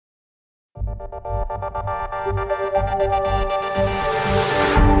Hello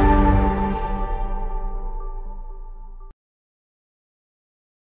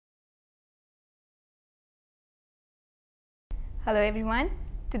everyone.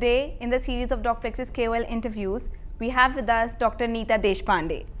 Today in the series of Dr. X's KOL interviews, we have with us Dr. Neeta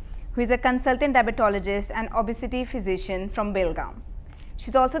Deshpande, who is a consultant diabetologist and obesity physician from Belgaum.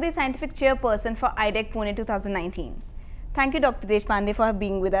 She's also the Scientific Chairperson for IDEC Pune 2019. Thank you, Dr. Deshpande, for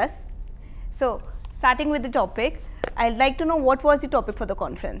being with us. So, starting with the topic, I'd like to know what was the topic for the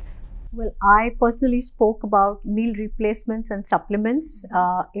conference? Well, I personally spoke about meal replacements and supplements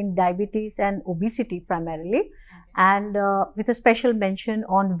in diabetes and obesity primarily, and with a special mention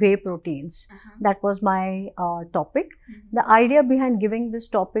on whey proteins. That was my topic. The idea behind giving this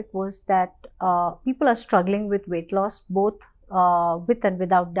topic was that people are struggling with weight loss, both with and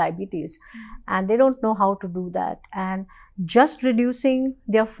without diabetes, and they don't know how to do that. And just reducing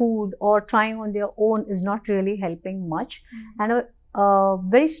their food or trying on their own is not really helping much, and a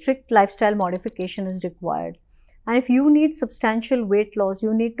very strict lifestyle modification is required. And if you need substantial weight loss,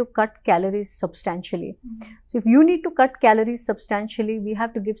 you need to cut calories substantially. So if you need to cut calories substantially, we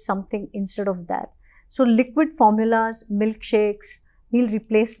have to give something instead of that. So liquid formulas, milkshakes, meal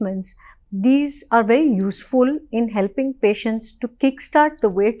replacements, these are very useful in helping patients to kickstart the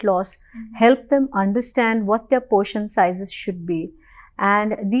weight loss, help them understand what their portion sizes should be.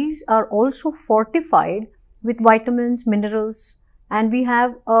 And these are also fortified with vitamins, minerals, and we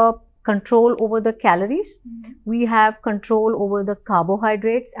have a control over the calories, we have control over the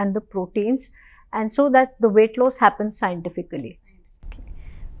carbohydrates and the proteins, and so that the weight loss happens scientifically.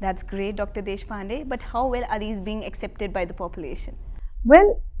 That's great, Dr. Deshpande, but how well are these being accepted by the population?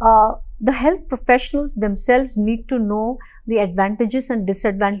 Well, the health professionals themselves need to know the advantages and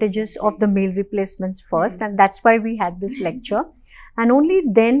disadvantages of the meal replacements first, and that's why we had this lecture, and only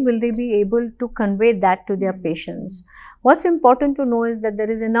then will they be able to convey that to their patients. What's important to know is that there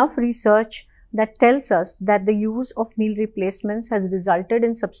is enough research that tells us that the use of meal replacements has resulted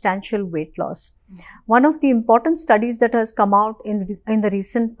in substantial weight loss. One of the important studies that has come out in the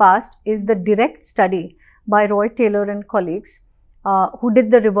recent past is the DIRECT study by Roy Taylor and colleagues, who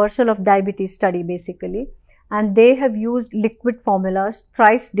did the reversal of diabetes study basically, and they have used liquid formulas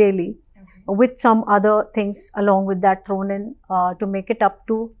thrice daily with some other things along with that thrown in to make it up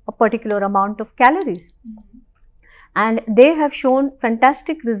to a particular amount of calories. And they have shown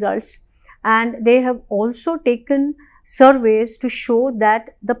fantastic results, and they have also taken surveys to show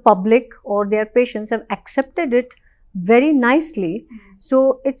that the public or their patients have accepted it very nicely.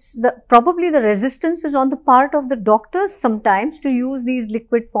 So it's probably the resistance is on the part of the doctors sometimes to use these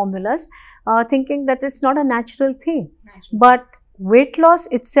liquid formulas, thinking that it's not a natural thing. But weight loss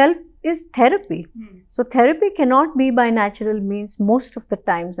itself is therapy. So therapy cannot be by natural means most of the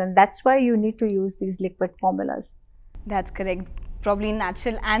times, and that's why you need to use these liquid formulas. That's correct. Probably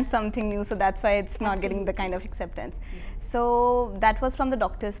natural and something new, so that's why it's not getting the kind of acceptance. So that was from the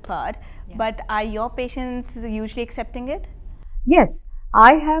doctor's part, but are your patients usually accepting it? Yes,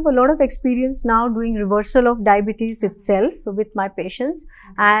 I have a lot of experience now doing reversal of diabetes itself with my patients,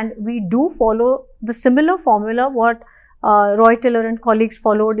 and we do follow the similar formula what Roy Taylor and colleagues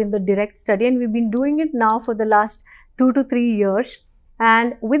followed in the DIRECT study, and we've been doing it now for the last 2 to 3 years.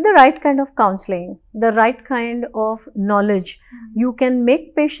 And with the right kind of counseling, the right kind of knowledge, you can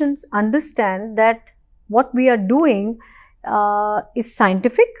make patients understand that what we are doing is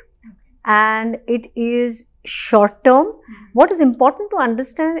scientific and it is short term. What is important to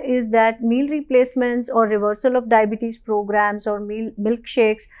understand is that meal replacements or reversal of diabetes programs or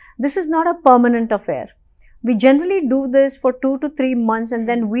milkshakes, this is not a permanent affair. We generally do this for 2 to 3 months and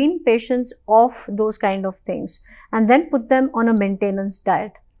then wean patients off those kind of things and then put them on a maintenance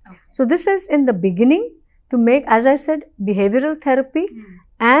diet. So this is in the beginning to make, as I said, behavioral therapy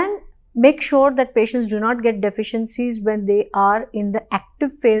and make sure that patients do not get deficiencies when they are in the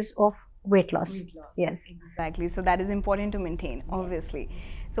active phase of weight loss. Yes. Exactly. So that is important to maintain, obviously.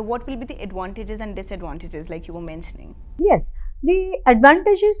 So what will be the advantages and disadvantages like you were mentioning? Yes. The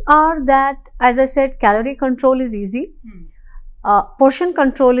advantages are that, as I said, calorie control is easy, portion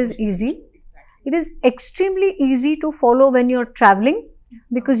control is easy. It is extremely easy to follow when you're traveling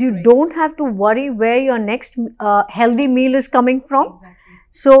because you don't have to worry where your next healthy meal is coming from.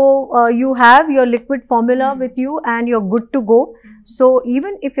 So you have your liquid formula with you and you're good to go. So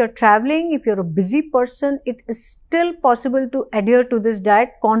even if you're traveling, if you're a busy person, it is still possible to adhere to this diet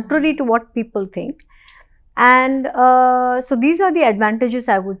contrary to what people think. And so these are the advantages,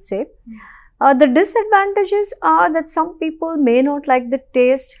 I would say. The disadvantages are that some people may not like the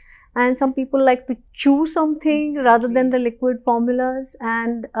taste and some people like to chew something rather than the liquid formulas,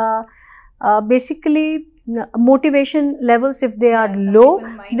 and basically motivation levels, if they are low,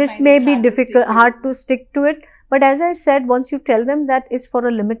 this may be difficult, hard to stick to it. But as I said, once you tell them that is for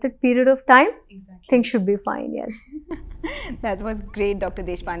a limited period of time, things should be fine, yes. That was great, Dr.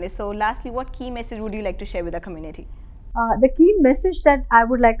 Deshpande. So lastly, what key message would you like to share with the community? The key message that I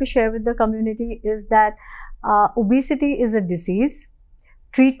would like to share with the community is that obesity is a disease.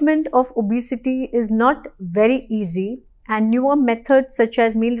 Treatment of obesity is not very easy, and newer methods such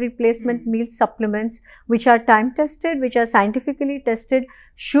as meal replacement, meal supplements, which are time tested, which are scientifically tested,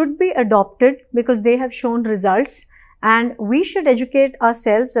 should be adopted because they have shown results, and we should educate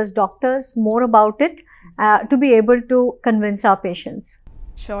ourselves as doctors more about it to be able to convince our patients.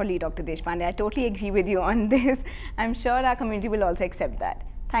 Surely, Dr. Deshpande, I totally agree with you on this. I'm sure our community will also accept that.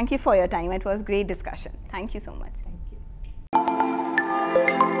 Thank you for your time. It was a great discussion. Thank you so much. Thank you.